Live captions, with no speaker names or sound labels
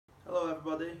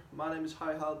everybody, my name is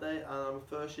Harry Halliday and I'm a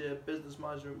first year business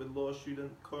management with law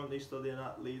student currently studying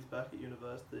at Leeds Beckett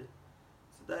University.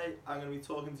 Today I'm going to be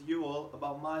talking to you all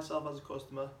about myself as a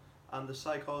customer and the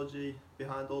psychology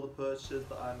behind all the purchases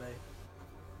that I make.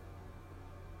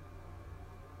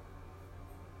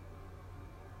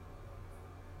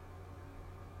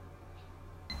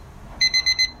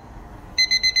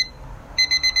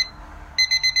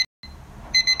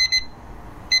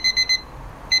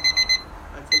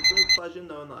 I take great pleasure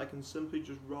knowing that I can simply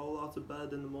just roll out of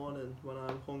bed in the morning when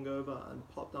I'm hungover and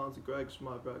pop down to Greggs for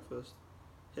my breakfast.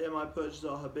 Here my purchases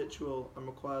are habitual and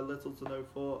require little to no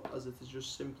thought, as it is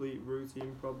just simply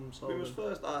routine problem solving. We must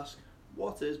first ask,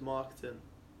 what is marketing?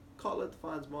 Kotler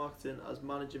defines marketing as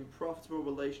managing profitable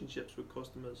relationships with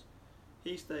customers.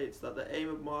 He states that the aim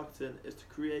of marketing is to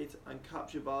create and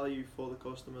capture value for the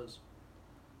customers.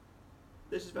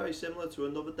 This is very similar to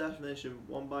another definition,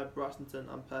 one by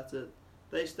Brassington and Pettit.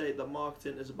 They state that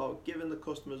marketing is about giving the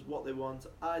customers what they want,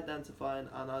 identifying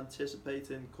and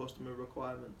anticipating customer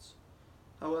requirements.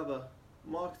 However,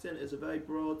 marketing is a very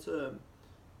broad term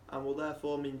and will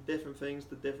therefore mean different things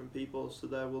to different people, so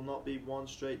there will not be one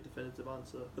straight definitive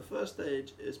answer. The first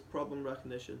stage is problem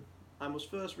recognition. I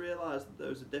must first realise that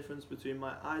there is a difference between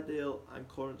my ideal and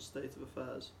current state of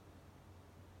affairs.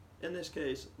 In this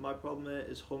case, my problem here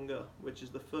is hunger, which is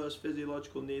the first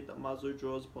physiological need that Maslow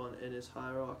draws upon in his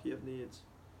hierarchy of needs.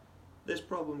 This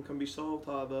problem can be solved,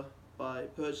 however, by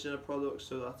purchasing a product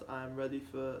so that I am ready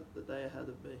for the day ahead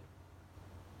of me.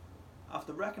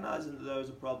 After recognising that there is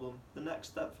a problem, the next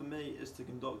step for me is to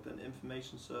conduct an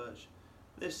information search.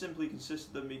 This simply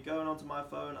consisted of me going onto my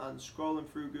phone and scrolling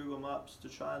through Google Maps to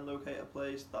try and locate a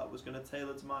place that was going to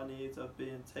tailor to my needs of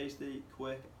being tasty,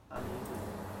 quick and easy.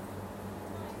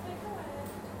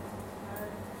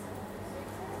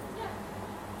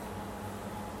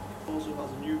 Also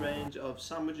has a new range of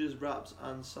sandwiches, wraps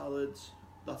and salads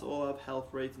that all have health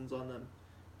ratings on them.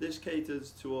 This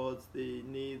caters towards the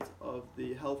needs of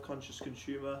the health conscious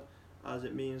consumer, as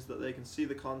it means that they can see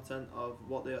the content of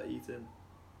what they are eating.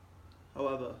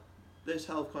 However, this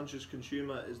health conscious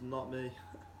consumer is not me.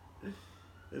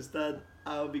 Instead,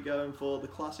 I'll be going for the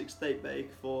classic steak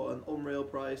bake for an unreal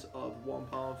price of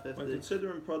 £1.50. When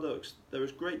considering products, there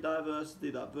is great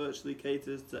diversity that virtually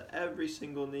caters to every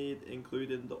single need,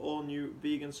 including the all-new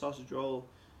vegan sausage roll,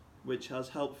 which has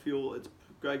helped fuel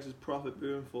Greggs' profit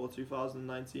boom for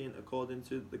 2019 according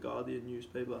to the Guardian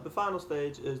newspaper. The final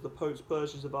stage is the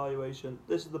post-purchase evaluation.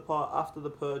 This is the part after the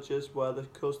purchase where the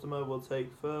customer will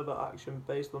take further action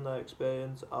based on their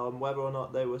experience and whether or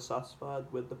not they were satisfied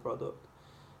with the product.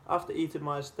 After eating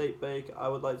my steak bake, I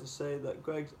would like to say that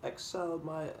Greggs excelled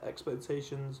my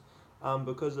expectations, and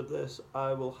because of this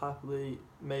I will happily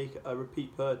make a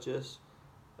repeat purchase,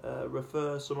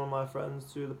 refer some of my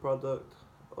friends to the product,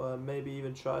 or maybe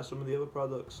even try some of the other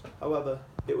products. However,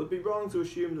 it would be wrong to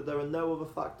assume that there are no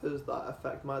other factors that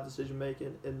affect my decision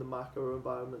making in the macro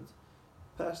environment.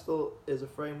 PESTLE is a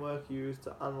framework used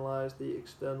to analyse the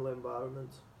external environment.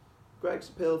 Greggs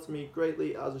appealed to me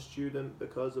greatly as a student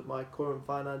because of my current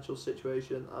financial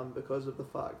situation and because of the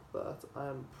fact that I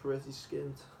am pretty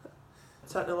skint. A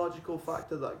technological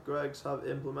factor that Greggs have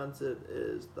implemented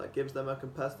is that gives them a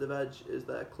competitive edge is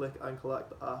their click and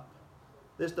collect app.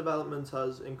 This development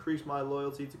has increased my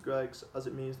loyalty to Greggs, as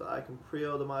it means that I can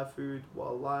pre-order my food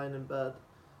while lying in bed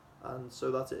and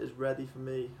so that it is ready for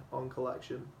me on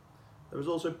collection. There is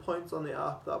also points on the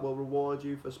app that will reward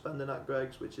you for spending at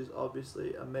Greggs, which is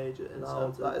obviously a major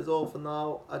incentive. That is all for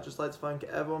now. I'd just like to thank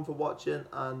everyone for watching,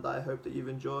 and I hope that you've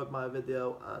enjoyed my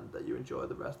video and that you enjoy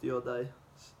the rest of your day.